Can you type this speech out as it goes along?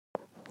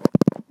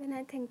when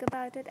I think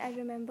about it, I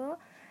remember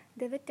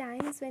there were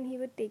times when he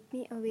would take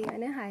me away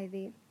on a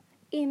highway,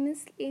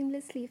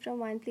 aimlessly from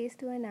one place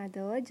to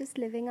another, just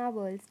living our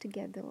worlds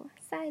together,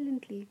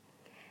 silently.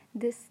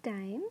 This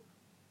time,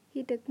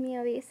 he took me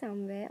away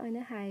somewhere on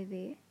a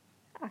highway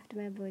after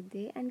my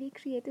birthday, and we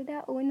created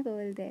our own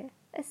world there,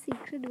 a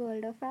secret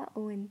world of our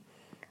own.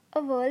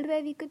 A world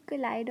where we could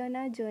collide on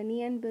our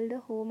journey and build a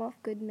home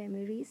of good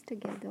memories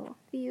together.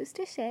 We used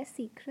to share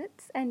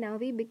secrets, and now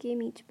we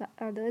became each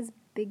other's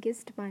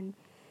biggest one.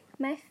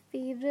 My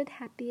favorite,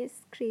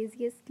 happiest,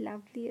 craziest,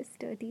 loveliest,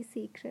 dirty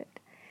secret.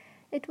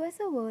 It was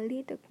a world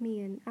he took me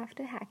in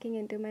after hacking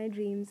into my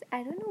dreams.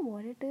 I don't know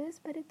what it is,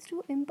 but it's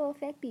two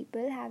imperfect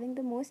people having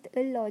the most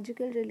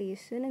illogical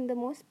relation in the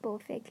most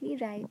perfectly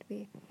right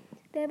way.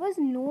 There was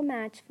no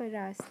match for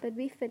us, but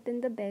we fit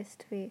in the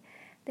best way.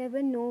 There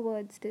were no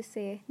words to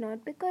say,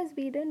 not because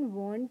we didn't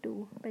want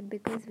to, but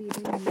because we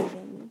didn't need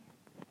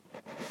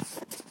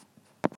any.